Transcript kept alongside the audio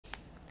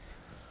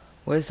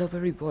What is up,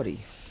 everybody?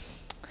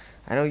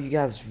 I know you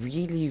guys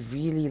really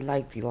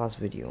liked the last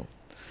video.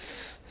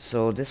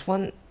 So this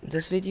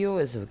video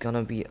is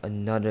gonna be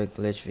another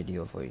glitch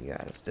video for you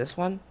guys. This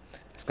one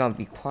is gonna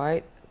be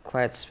quite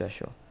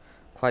special,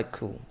 quite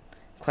cool,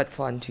 quite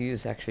fun to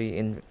use actually.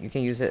 You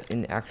can use it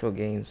in actual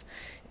games.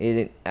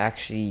 It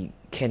actually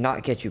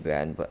cannot get you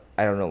banned, but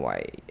I don't know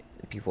why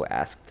people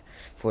asked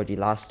for the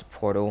last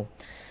portal,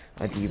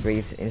 the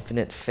Wraith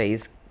Infinite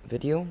Phase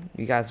video.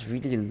 You guys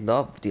really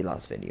loved the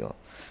last video,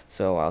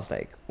 so I was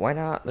like, why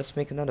not? Let's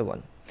make another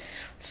one.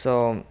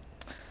 So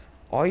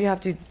all you have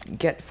to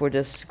get for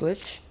this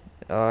glitch,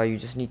 you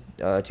just need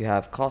to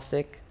have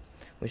caustic,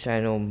 which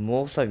I know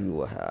most of you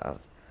will have.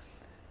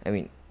 I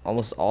mean,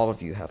 almost all of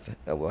you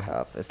will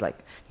have. It's like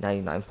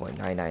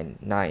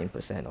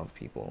 99.999% of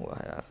people will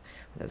have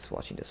that's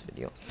watching this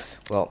video.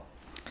 Well,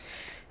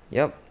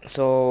 yep.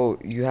 So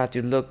you have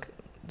to look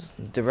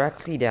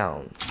directly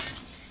down,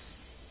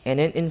 and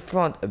then in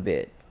front a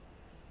bit,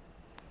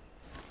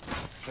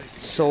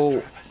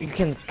 so you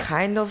can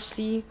kind of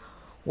see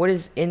what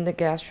is in the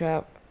gas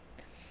trap,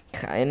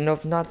 kind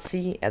of not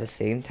see at the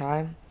same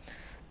time,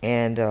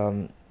 and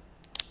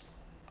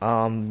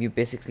you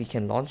basically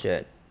can launch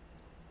it,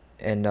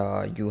 and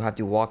you have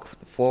to walk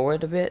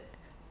forward a bit.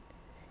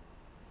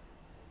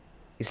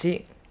 You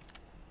see,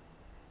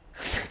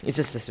 it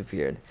just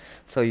disappeared.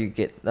 So you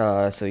get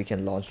so you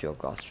can launch your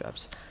gas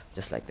traps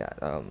just like that.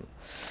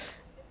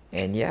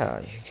 And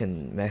yeah, you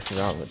can mess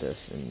around with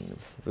this in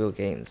real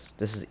games.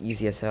 This is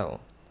easy as hell.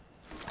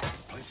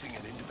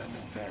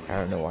 I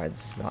don't know why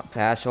this is not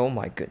patched. Oh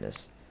my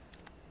goodness.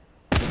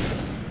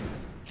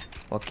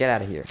 Well, get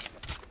out of here.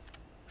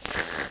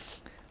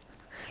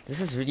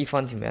 This is really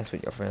fun to mess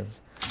with your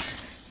friends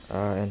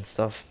and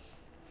stuff.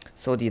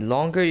 So the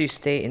longer you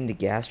stay in the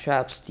gas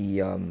traps,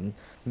 the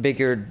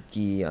bigger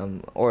the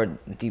or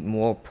the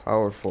more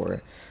powerful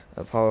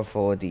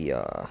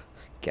the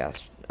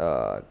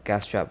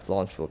gas trap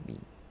launch will be.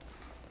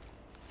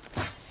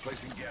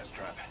 Placing gas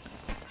trap.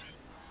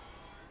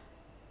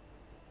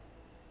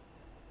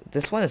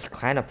 This one is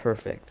kind of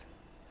perfect.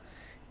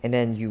 And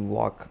then you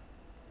walk.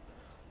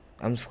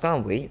 I'm just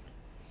gonna wait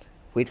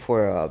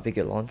for a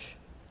bigger launch.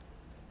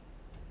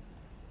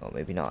 Oh,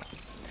 maybe not.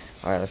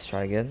 All right, let's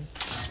try again.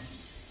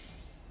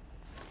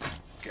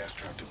 Gas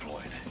trap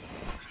deployed.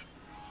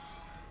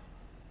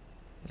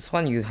 This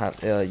one you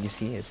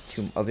see is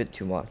a bit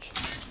too much.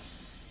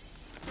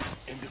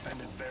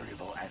 Independent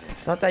variable added.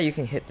 It's not that you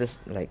can hit this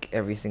like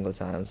every single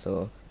time,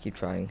 so keep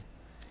trying.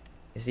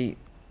 You see,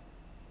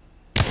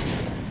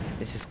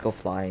 it's just go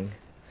flying.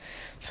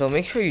 So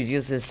make sure you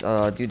use this,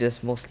 do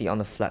this mostly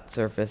on a flat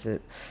surface,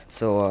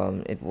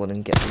 so it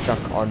wouldn't get stuck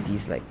on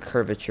these like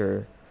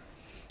curvature.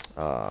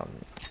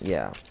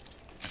 Yeah.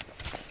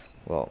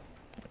 Well,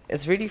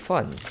 it's really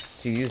fun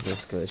to use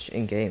this glitch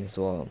in game as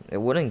well. It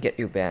wouldn't get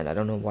you banned. I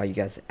don't know why you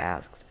guys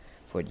asked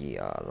for the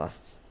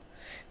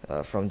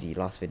from the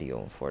last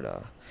video for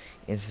the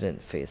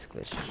infinite phase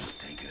glitch.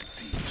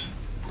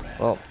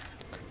 Well,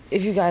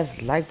 if you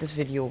guys like this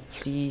video,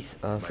 please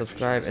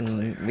subscribe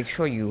and make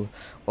sure you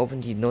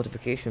open the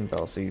notification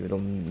bell so you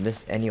don't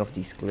miss any of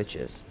these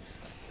glitches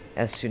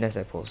as soon as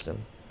I post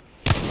them.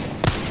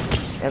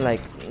 And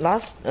like now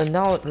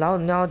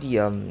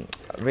the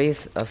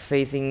Wraith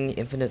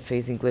infinite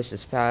phasing glitch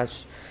is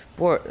patched,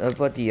 but the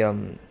what do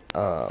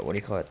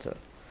you call it?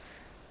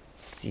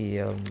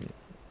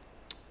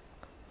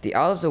 The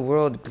out of the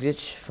world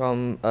glitch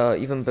from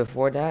even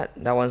before that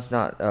one's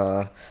not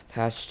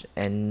patched,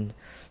 and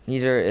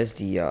neither is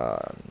the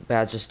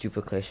badges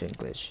duplication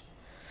glitch.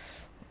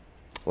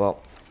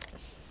 Well,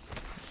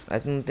 I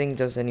don't think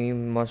there's any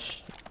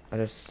much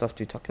other stuff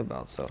to talk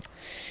about, so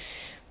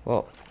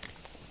well,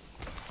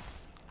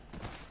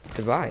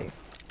 goodbye.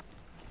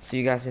 See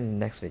you guys in the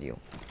next video.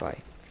 Bye.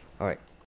 Alright.